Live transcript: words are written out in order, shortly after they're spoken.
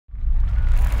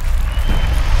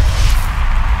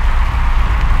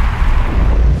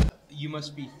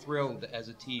must be thrilled as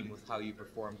a team with how you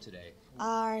performed today.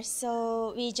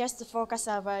 So we just focus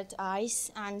about ice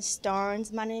and storm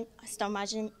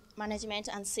management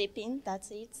and sweeping. That's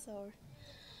it. So.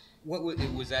 What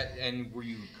was that? And were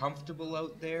you comfortable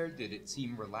out there? Did it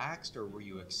seem relaxed, or were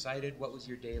you excited? What was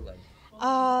your day like?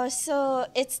 So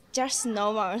it's just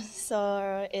normal.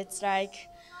 So it's like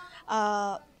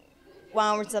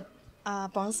one with the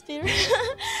bonfire.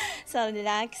 So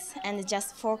relax and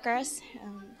just focus.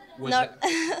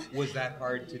 Was that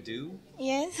hard to do?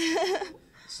 Yes.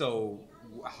 So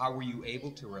how were you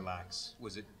able to relax?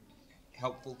 Was it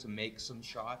helpful to make some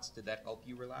shots? Did that help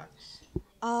you relax?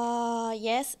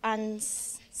 Yes, and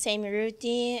same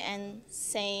routine and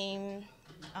same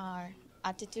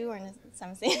attitude or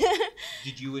something.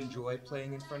 Did you enjoy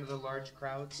playing in front of the large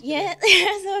crowds today?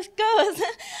 Yes, of course.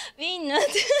 We not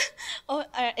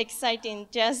are exciting,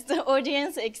 just the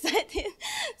audience excited.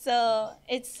 So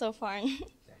it's so fun.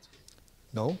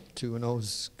 No, 2-0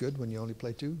 is good when you only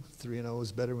play 2. 3-0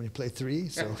 is better when you play 3.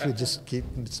 So if we just keep,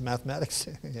 it's mathematics.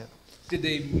 Yeah. Did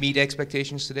they meet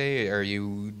expectations today?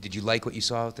 Did you like what you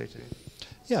saw out there today?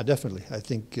 Yeah, definitely. I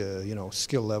think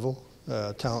skill level,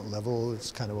 talent level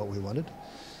is kind of what we wanted.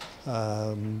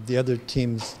 The other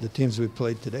teams, the teams we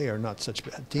played today, are not such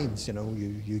bad teams.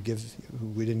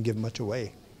 We didn't give much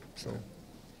away. So,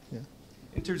 yeah.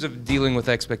 In terms of dealing with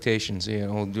expectations,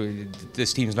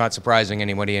 this team's not surprising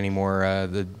anybody anymore.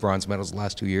 The bronze medals the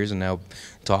last 2 years, and now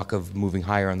talk of moving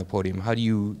higher on the podium. How do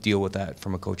you deal with that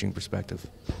from a coaching perspective?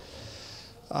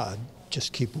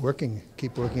 Just keep working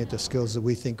at the skills that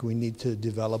we think we need to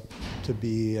develop to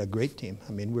be a great team.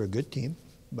 I mean, we're a good team,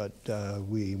 but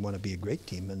we want to be a great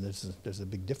team, and there's a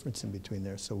big difference in between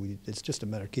there. So it's just a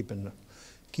matter of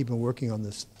keeping working on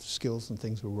the skills and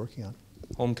things we're working on.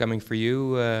 Homecoming for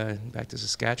you, back to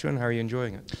Saskatchewan. How are you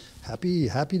enjoying it? Happy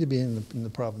to be in the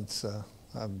province.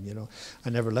 I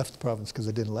never left the province because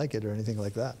I didn't like it or anything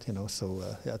like that. So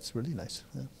yeah, it's really nice.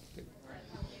 Yeah.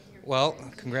 Well,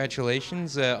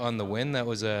 congratulations on the win. That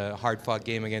was a hard-fought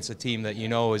game against a team that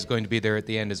is going to be there at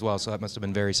the end as well, so that must have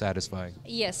been very satisfying.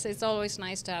 Yes, it's always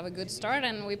nice to have a good start,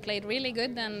 and we played really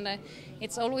good, and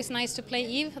it's always nice to play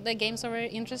Eve. The games are very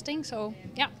interesting, so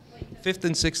yeah. Fifth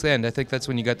and sixth end, I think that's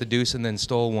when you got the deuce and then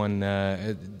stole one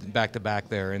back-to-back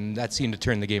there, and that seemed to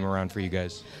turn the game around for you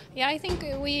guys. Yeah, I think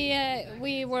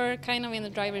we were kind of in the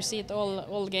driver's seat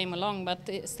all game along, but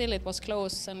still it was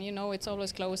close, and it's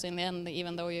always close in the end,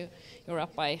 even though you're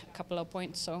up by a couple of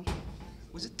points. So,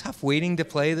 was it tough waiting to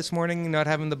play this morning, not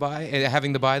having the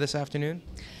bye this afternoon?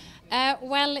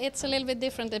 Well, it's a little bit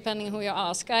different depending who you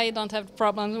ask. I don't have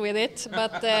problems with it,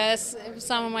 but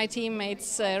some of my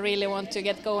teammates really want to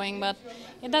get going. But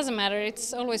it doesn't matter.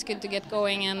 It's always good to get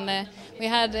going, and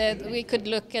we could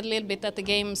look a little bit at the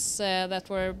games that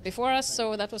were before us,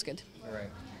 so that was good. All right.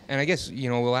 And I guess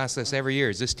we'll ask this every year.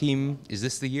 Is this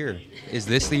the year? Is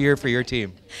this the year for your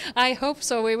team? I hope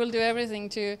so. We will do everything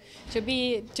to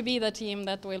be the team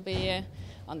that will be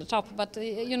on the top, but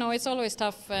it's always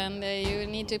tough, and you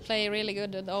need to play really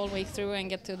good all week through and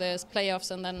get to the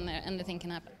playoffs, and then anything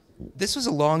can happen. This was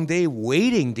a long day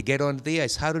waiting to get onto the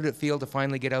ice. How did it feel to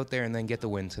finally get out there and then get the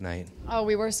win tonight? Oh,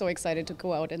 we were so excited to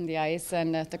go out in the ice,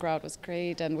 and the crowd was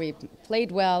great, and we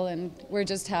played well, and we're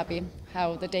just happy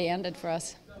how the day ended for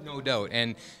us. No doubt,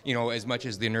 and as much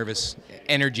as the nervous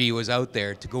energy was out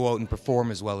there, to go out and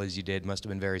perform as well as you did must have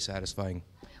been very satisfying.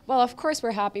 Well, of course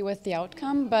we're happy with the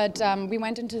outcome, but we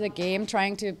went into the game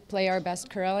trying to play our best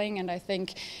curling, and I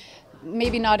think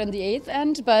maybe not in the eighth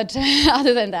end, but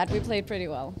other than that we played pretty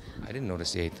well. I didn't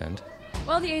notice the eighth end.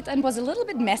 Well, the eighth end was a little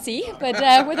bit messy,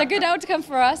 but with a good outcome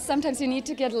for us. Sometimes you need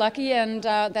to get lucky, and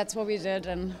that's what we did,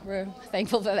 and we're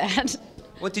thankful for that.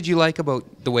 What did you like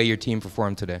about the way your team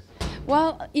performed today?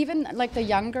 Well, even like the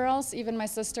young girls, even my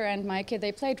sister and my kid,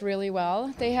 they played really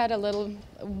well. They had a little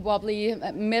wobbly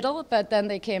middle, but then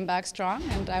they came back strong,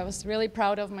 and I was really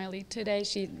proud of my lead today.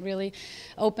 She really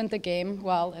opened the game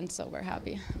well, and so we're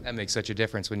happy. That makes such a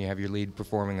difference when you have your lead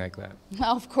performing like that.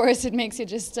 Well, of course, it makes you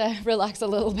just relax a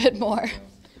little bit more.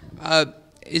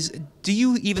 Do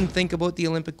you even think about the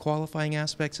Olympic qualifying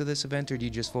aspects of this event, or do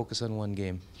you just focus on one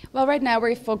game? Well, right now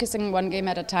we're focusing one game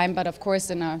at a time, but of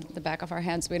course in the back of our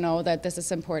hands we know that this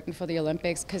is important for the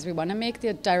Olympics because we want to make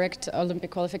the direct Olympic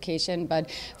qualification,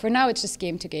 but for now it's just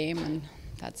game to game, and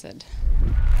that's it.